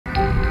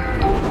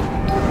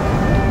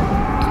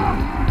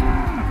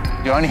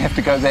You only have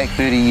to go back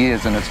 30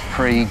 years and it's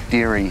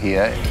pre-dairy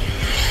here.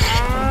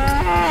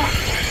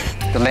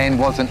 The land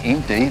wasn't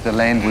empty, the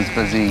land was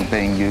busy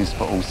being used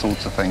for all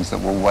sorts of things that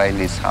were way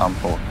less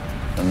harmful.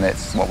 And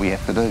that's what we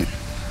have to do.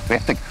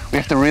 We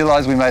have to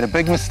realise we made a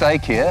big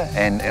mistake here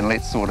and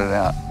let's sort it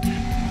out.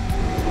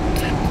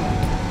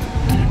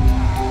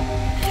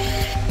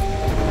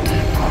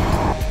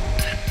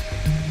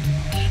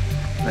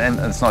 And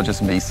it's not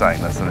just me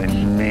saying this, I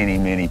mean,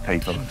 many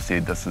people have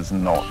said this is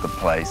not the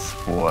place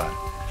for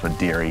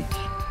dairy.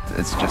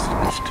 It's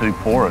too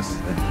porous.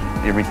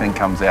 Everything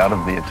comes out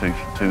of there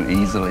too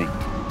easily.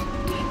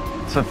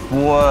 So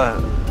for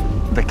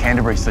the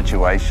Canterbury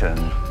situation,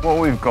 what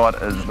we've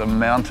got is the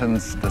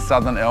mountains, the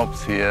Southern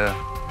Alps here,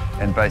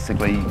 and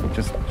basically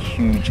just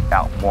huge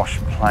outwash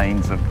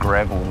plains of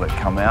gravel that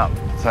come out.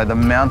 So the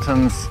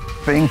mountains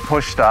being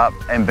pushed up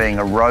and being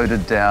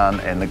eroded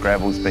down, and the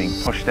gravel's being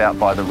pushed out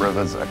by the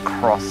rivers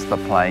across the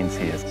plains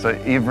here. So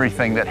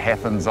everything that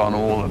happens on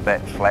all of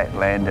that flat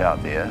land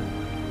out there,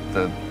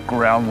 the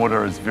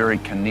groundwater is very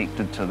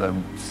connected to the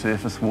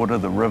surface water,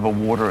 the river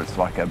water. It's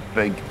like a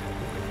big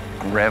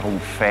gravel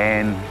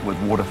fan with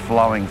water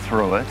flowing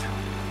through it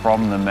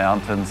from the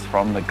mountains,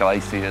 from the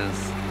glaciers.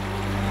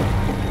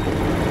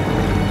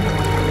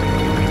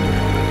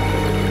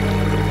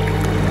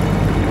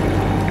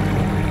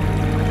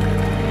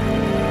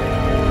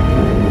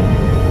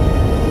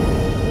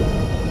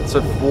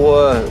 So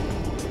for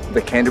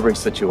the Canterbury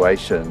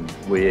situation,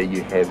 where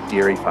you have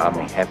dairy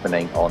farming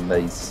happening on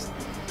these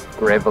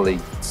gravelly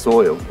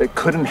soil, it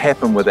couldn't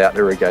happen without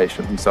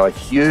irrigation. And so a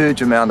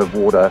huge amount of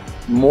water,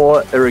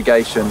 more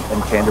irrigation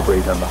in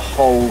Canterbury than the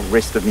whole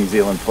rest of New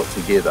Zealand put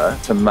together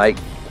to make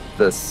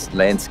this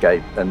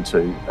landscape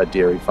into a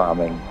dairy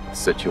farming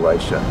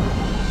situation.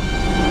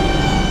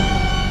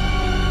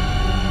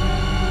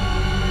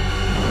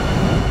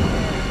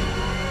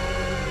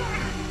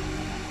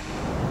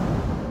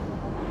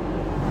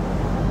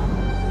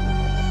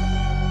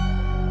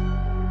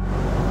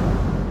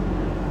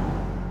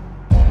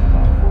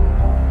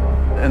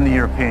 In the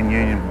European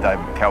Union, they've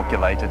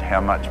calculated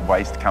how much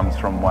waste comes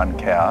from one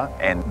cow,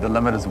 and the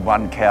limit is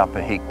 1 cow per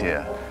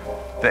hectare.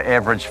 The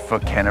average for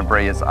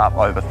Canterbury is up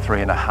over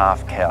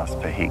 3.5 cows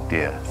per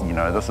hectare. You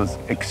know, this is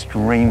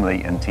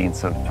extremely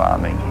intensive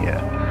farming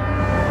here.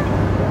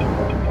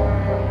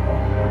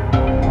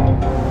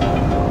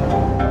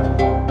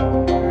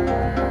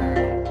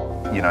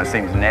 You know, it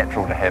seems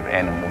natural to have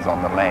animals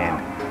on the land,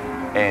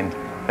 and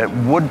it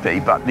would be,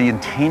 but the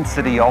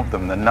intensity of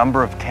them, the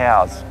number of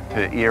cows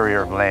per area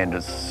of land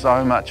is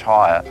so much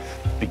higher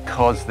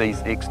because these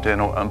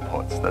external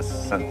inputs, this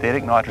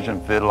synthetic nitrogen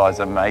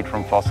fertiliser made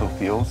from fossil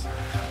fuels,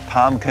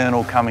 palm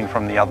kernel coming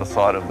from the other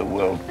side of the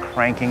world,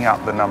 cranking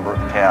up the number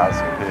of cows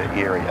per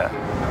area.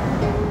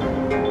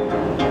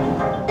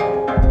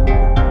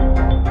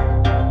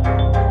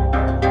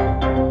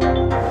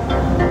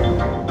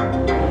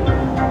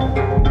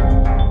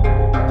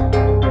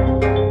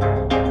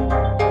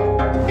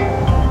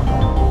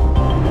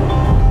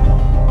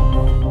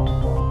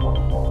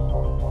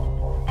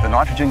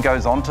 Nitrogen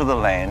goes onto the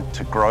land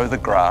to grow the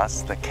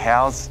grass. The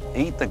cows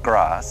eat the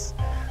grass.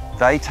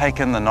 They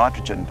take in the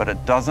nitrogen, but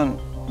it doesn't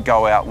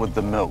go out with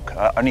the milk.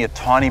 Only a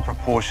tiny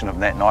proportion of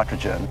that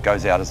nitrogen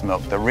goes out as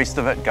milk. The rest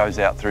of it goes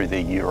out through their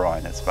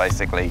urine. It's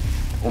basically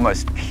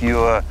almost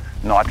pure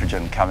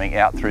nitrogen coming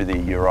out through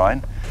their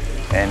urine.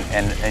 And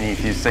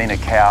if you've seen a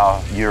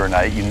cow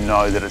urinate, you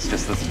know that it's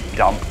just this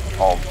dump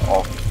of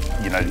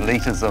you know,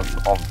 litres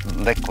of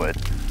liquid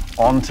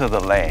onto the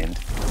land.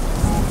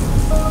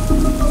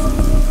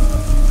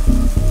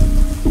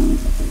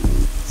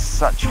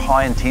 Such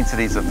high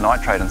intensities of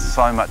nitrate and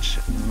so much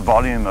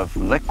volume of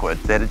liquid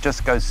that it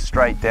just goes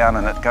straight down,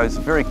 and it goes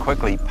very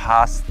quickly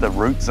past the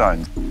root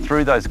zones,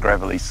 through those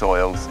gravelly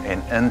soils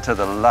and into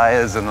the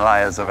layers and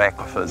layers of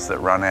aquifers that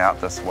run out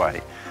this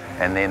way.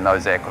 And then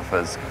those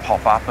aquifers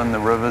pop up in the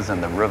rivers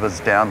and the rivers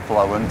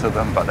downflow into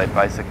them, but they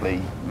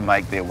basically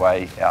make their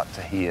way out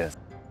to here.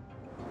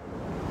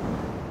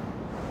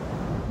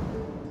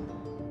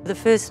 The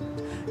first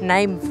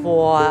name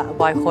for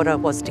Waihora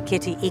was Te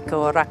Keti Ika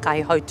o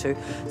Rakai Hautu,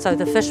 so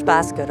the fish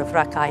basket of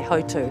Rakai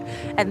Hautu.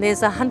 And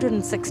there's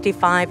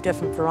 165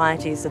 different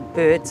varieties of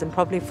birds and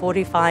probably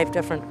 45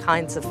 different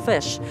kinds of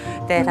fish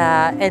that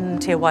are in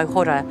Te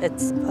Waihora.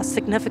 It's a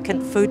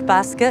significant food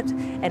basket,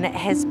 and it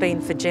has been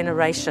for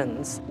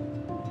generations.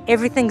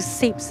 Everything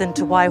seeps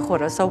into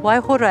Waihora, so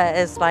Waihora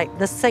is like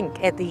the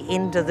sink at the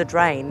end of the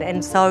drain,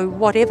 and so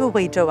whatever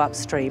we do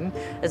upstream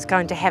is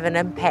going to have an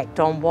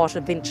impact on what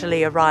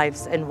eventually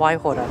arrives in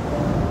Waihora.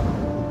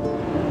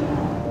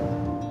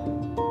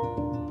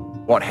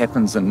 What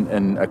happens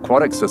in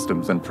aquatic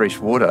systems in fresh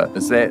water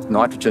is that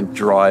nitrogen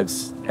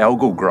drives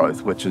algal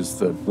growth, which is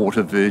the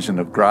water version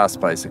of grass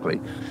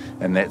basically.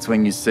 And that's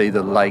when you see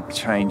the lake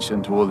change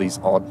into all these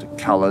odd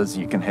colours.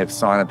 You can have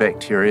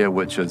cyanobacteria,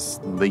 which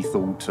is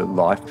lethal to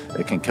life.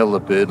 It can kill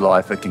the bird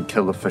life, it can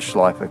kill the fish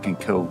life, it can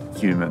kill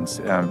humans.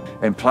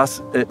 And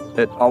plus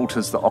it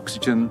alters the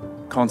oxygen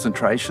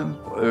concentration.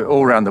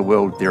 All around the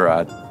world there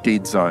are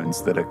dead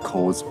zones that are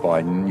caused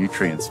by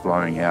nutrients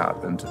flowing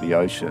out into the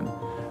ocean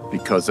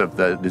because of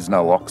there's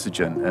no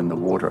oxygen in the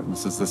water. And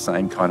this is the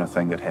same kind of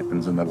thing that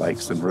happens in the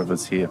lakes and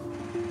rivers here.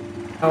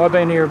 I've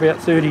been here about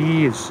 30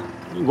 years.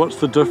 What's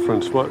the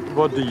difference?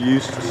 What do you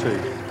used to see?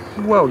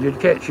 Well, you'd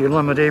catch your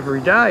limit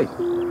every day.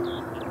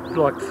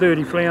 Like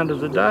 30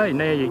 flounders a day.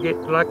 Now you get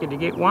lucky to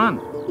get one.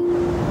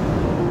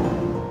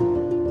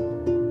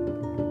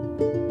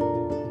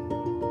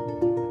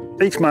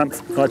 Each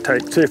month I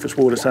take surface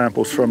water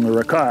samples from the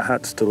Rakaia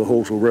huts to the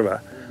Halsell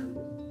River.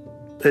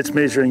 It's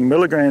measuring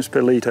milligrams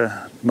per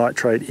litre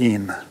nitrate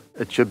N.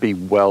 It should be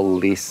well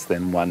less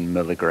than 1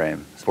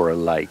 milligram for a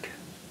lake.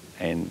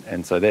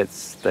 And so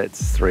that's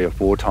 3 or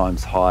 4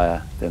 times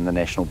higher than the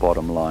national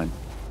bottom line.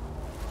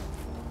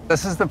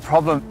 This is the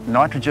problem.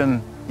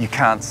 Nitrogen, you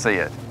can't see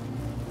it.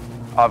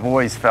 I've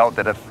always felt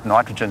that if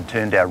nitrogen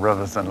turned our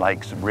rivers and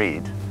lakes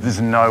red,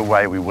 there's no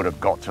way we would have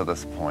got to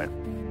this point.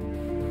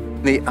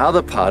 The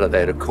other part of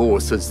that, of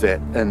course, is that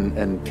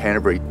in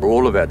Canterbury,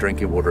 all of our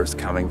drinking water is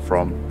coming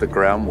from the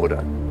groundwater.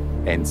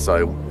 And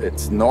so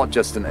it's not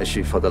just an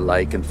issue for the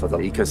lake and for the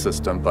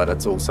ecosystem, but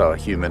it's also a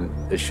human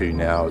issue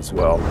now as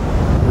well.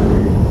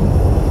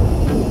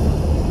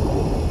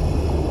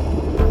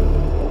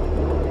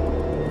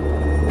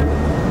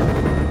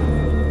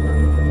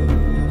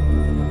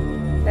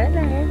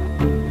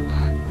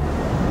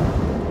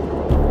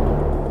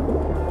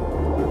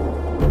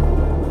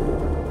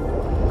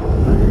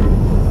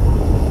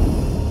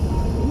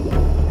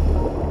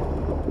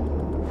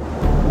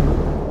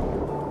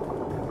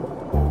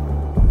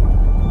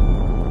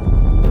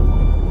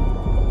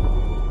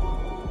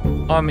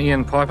 I'm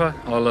Ian Piper.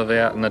 I live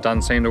out in the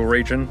Dunsandel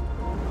region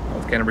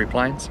of Canterbury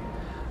Plains.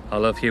 I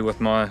live here with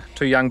my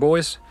 2 young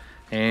boys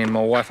and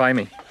my wife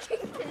Amy.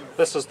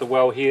 This is the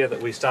well here that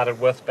we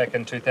started with back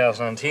in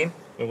 2010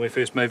 when we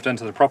first moved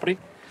into the property.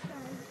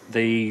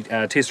 The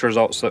test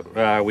results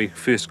that we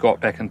first got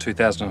back in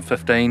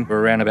 2015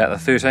 were around about the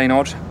 13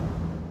 odd.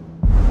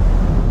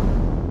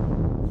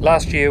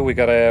 Last year we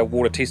got our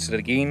water tested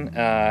again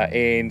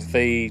and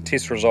the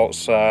test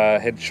results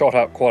had shot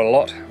up quite a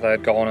lot. They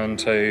had gone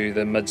into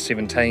the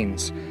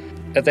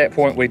mid-17s. At that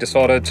point we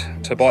decided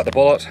to bite the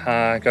bullet,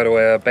 go to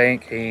our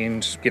bank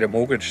and get a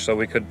mortgage so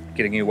we could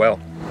get a new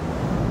well.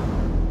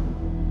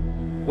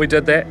 We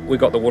did that, we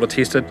got the water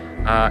tested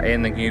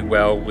and the new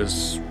well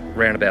was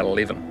around about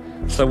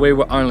 11. So we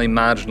were only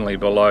marginally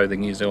below the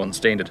New Zealand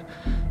standard.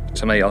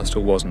 To me, I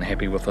still wasn't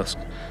happy with this.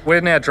 We're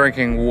now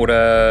drinking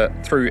water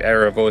through our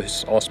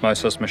reverse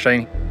osmosis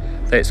machine.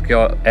 That's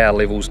got our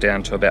levels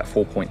down to about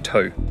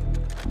 4.2.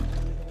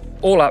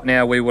 All up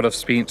now, we would have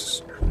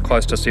spent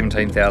close to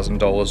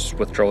 $17,000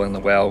 with drilling the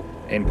well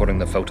and putting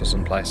the filters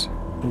in place.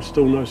 And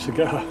still no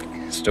cigar.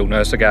 Still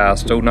no cigar,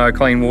 still no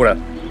clean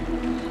water.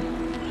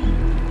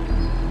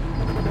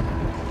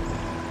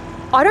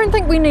 I don't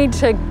think we need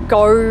to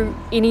go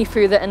any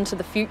further into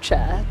the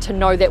future to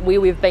know that where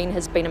we've been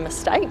has been a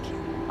mistake.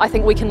 I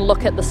think we can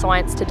look at the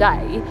science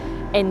today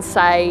and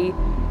say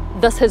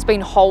this has been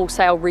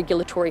wholesale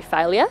regulatory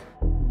failure.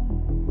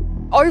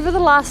 Over the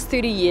last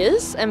 30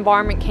 years,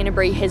 Environment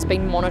Canterbury has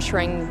been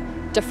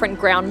monitoring different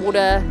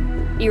groundwater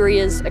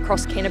areas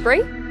across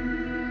Canterbury.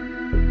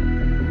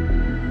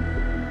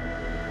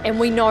 And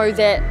we know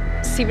that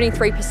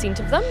 73%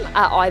 of them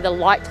are either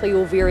likely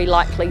or very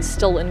likely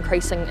still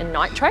increasing in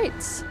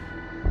nitrates.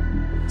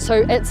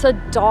 So it's a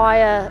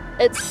dire,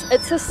 it's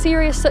a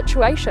serious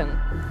situation.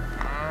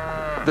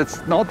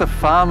 It's not the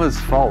farmers'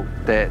 fault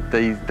that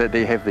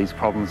they have these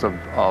problems of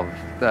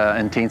the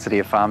intensity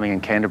of farming in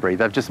Canterbury.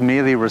 They've just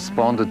merely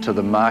responded to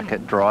the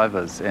market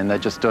drivers and they're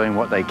just doing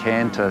what they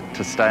can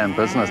to stay in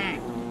business.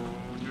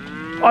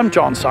 I'm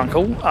John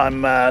Sunkel.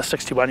 I'm a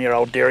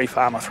 61-year-old dairy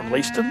farmer from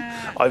Leaston.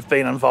 I've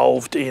been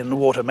involved in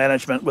water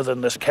management within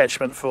this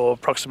catchment for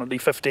approximately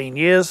 15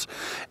 years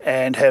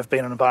and have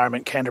been an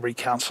Environment Canterbury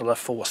councillor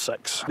for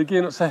 6.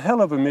 Again, it's a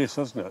hell of a mess,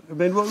 isn't it? I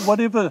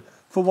mean,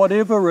 for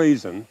whatever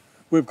reason,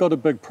 we've got a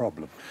big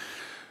problem.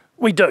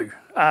 We do.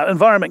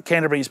 Environment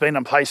Canterbury's been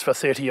in place for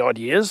 30-odd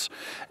years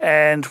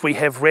and we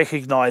have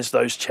recognised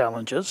those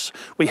challenges.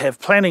 We have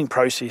planning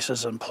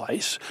processes in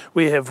place.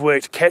 We have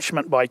worked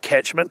catchment by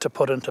catchment to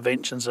put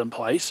interventions in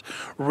place,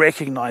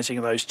 recognising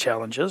those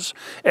challenges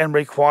and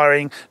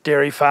requiring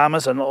dairy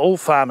farmers and all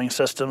farming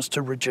systems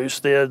to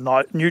reduce their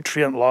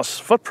nutrient loss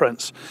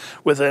footprints.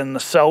 Within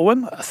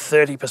Selwyn, a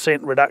 30%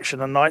 reduction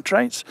in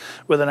nitrates.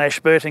 Within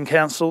Ashburton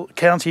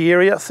County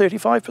area,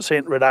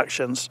 35%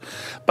 reductions.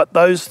 But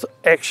those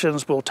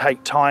actions will take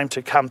time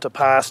to come to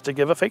pass to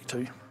give effect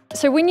to.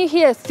 So when you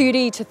hear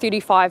 30 to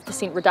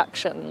 35%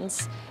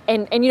 reductions,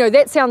 and you know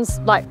that sounds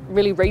like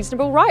really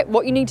reasonable, right?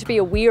 What you need to be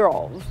aware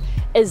of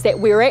is that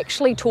we're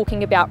actually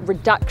talking about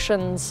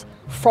reductions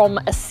from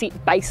a set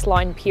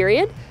baseline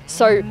period.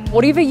 So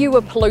whatever you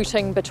were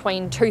polluting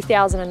between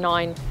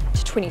 2009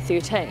 to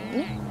 2013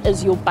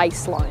 is your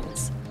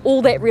baselines.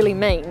 All that really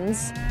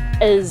means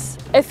is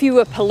if you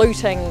were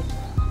polluting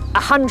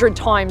 100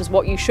 times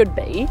what you should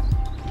be,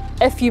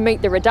 if you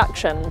meet the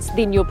reductions,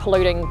 then you're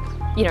polluting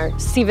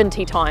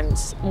 70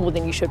 times more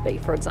than you should be,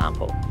 for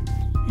example.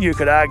 You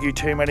could argue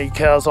too many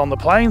cows on the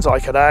plains. I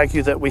could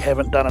argue that we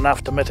haven't done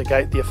enough to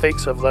mitigate the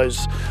effects of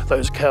those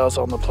cows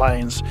on the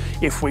plains.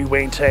 If we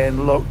went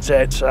and looked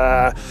at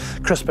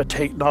CRISPR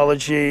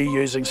technology,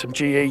 using some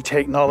GE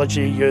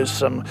technology, use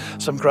some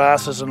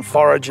grasses and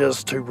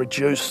forages to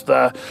reduce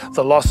the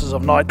losses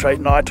of nitrate,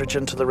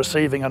 nitrogen to the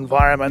receiving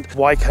environment,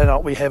 why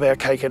cannot we have our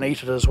cake and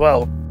eat it as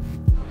well?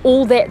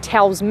 All that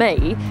tells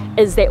me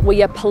is that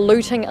we are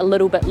polluting a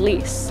little bit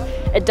less.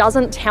 It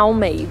doesn't tell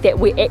me that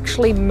we're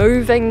actually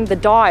moving the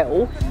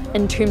dial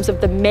in terms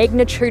of the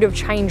magnitude of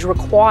change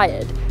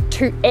required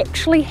to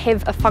actually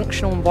have a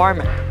functional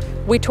environment.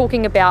 We're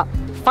talking about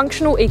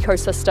functional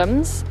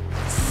ecosystems,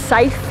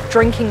 safe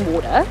drinking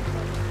water,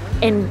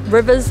 and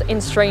rivers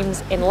and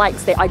streams and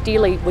lakes that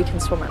ideally we can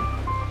swim in.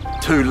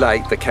 Too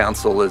late, the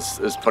council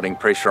is putting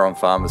pressure on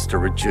farmers to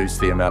reduce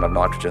the amount of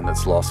nitrogen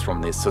that's lost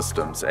from their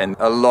systems, and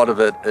a lot of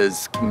it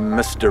is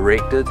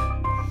misdirected.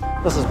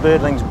 This is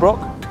Birdlings Brook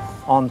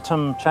on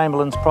Tim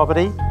Chamberlain's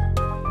property.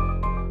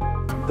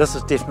 This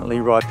is definitely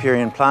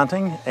riparian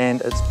planting,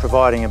 and it's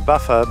providing a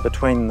buffer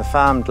between the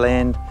farmed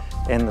land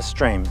and the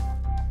stream.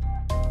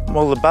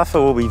 Well, the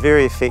buffer will be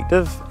very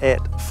effective at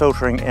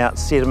filtering out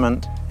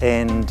sediment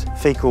and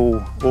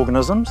fecal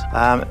organisms.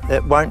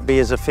 It won't be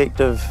as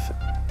effective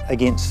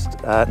against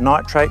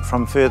nitrate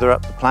from further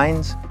up the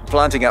plains.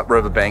 Planting up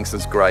riverbanks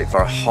is great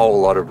for a whole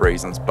lot of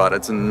reasons, but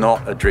it's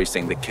not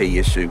addressing the key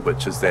issue,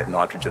 which is that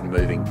nitrogen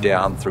moving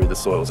down through the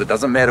soils. It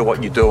doesn't matter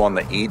what you do on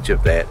the edge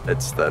of that,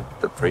 it's the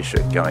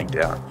pressure going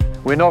down.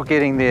 We're not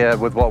getting there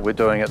with what we're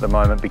doing at the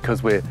moment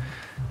because we're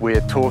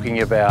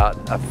talking about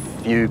a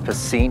few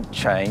percent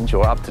change,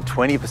 or up to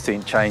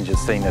 20% change is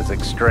seen as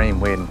extreme,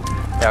 when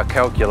our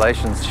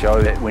calculations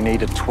show that we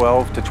need a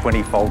 12 to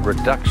 20-fold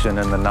reduction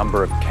in the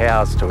number of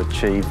cows to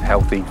achieve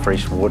healthy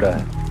fresh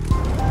water.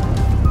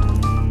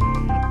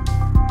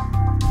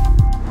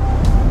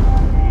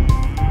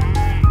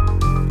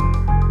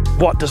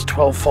 What does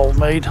 12-fold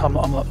mean? I'm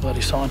not a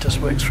bloody scientist,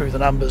 works through the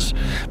numbers,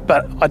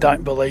 but I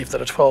don't believe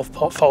that a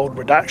 12-fold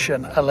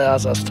reduction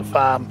allows us to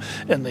farm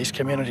in these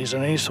communities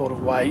in any sort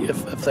of way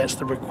if that's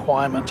the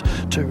requirement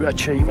to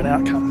achieve an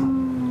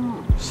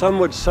outcome. Some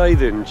would say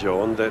then,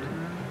 John, that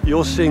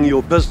you're seeing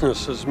your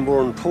business as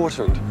more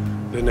important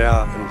than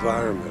our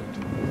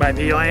environment.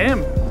 Maybe I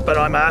am, but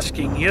I'm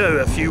asking you,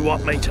 if you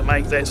want me to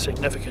make that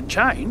significant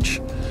change,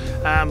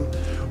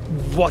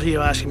 what are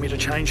you asking me to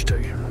change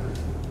to?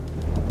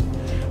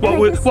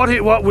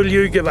 What will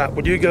you give up?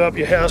 Would you give up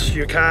your house,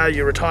 your car,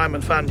 your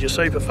retirement fund, your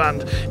super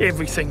fund,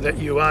 everything that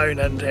you own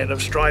and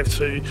have strived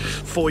to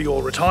for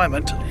your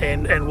retirement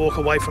and walk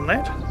away from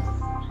that?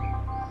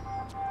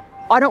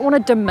 I don't want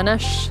to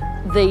diminish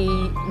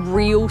the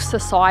real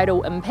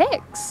societal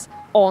impacts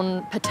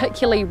on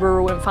particularly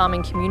rural and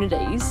farming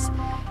communities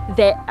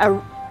that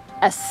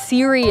a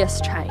serious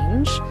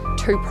change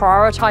to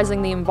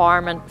prioritising the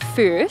environment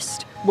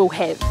first will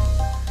have.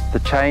 The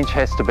change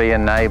has to be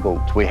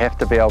enabled. We have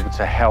to be able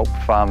to help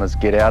farmers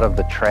get out of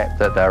the trap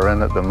that they're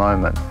in at the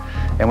moment.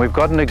 And we've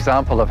got an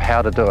example of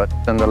how to do it.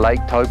 In the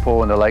Lake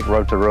Taupo and the Lake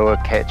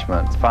Rotorua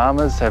catchments,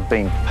 farmers have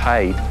been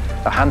paid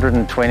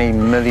 $120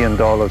 million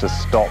to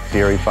stop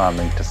dairy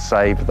farming to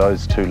save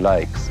those two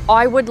lakes.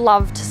 I would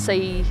love to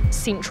see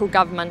central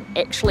government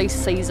actually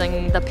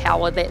seizing the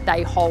power that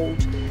they hold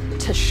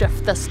to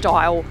shift this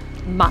dial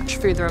much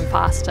further and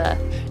faster.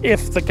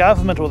 If the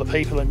government or the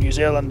people in New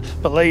Zealand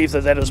believe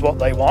that that is what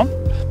they want,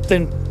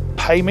 then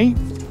pay me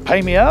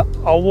out,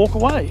 I'll walk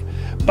away.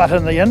 But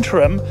in the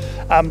interim,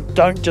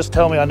 don't just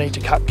tell me I need to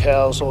cut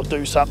cows or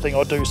do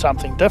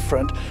something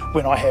different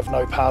when I have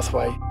no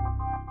pathway.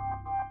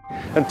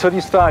 Until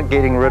you start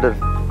getting rid of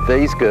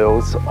these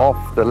girls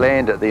off the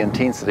land at the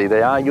intensity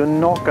they are, you're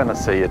not going to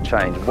see a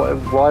change.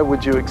 Why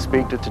would you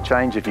expect it to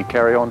change if you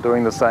carry on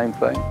doing the same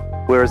thing?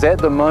 Whereas at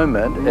the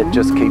moment, it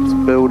just keeps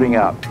building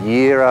up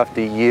year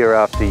after year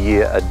after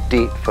year, a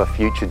debt for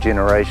future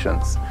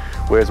generations.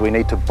 Whereas we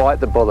need to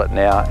bite the bullet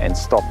now and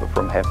stop it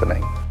from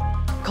happening.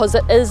 Because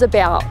it is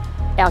about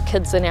our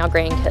kids and our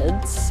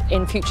grandkids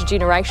and future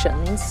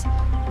generations.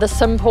 The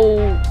simple,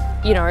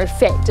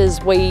 fact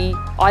is we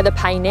either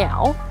pay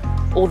now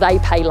or they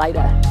pay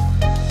later.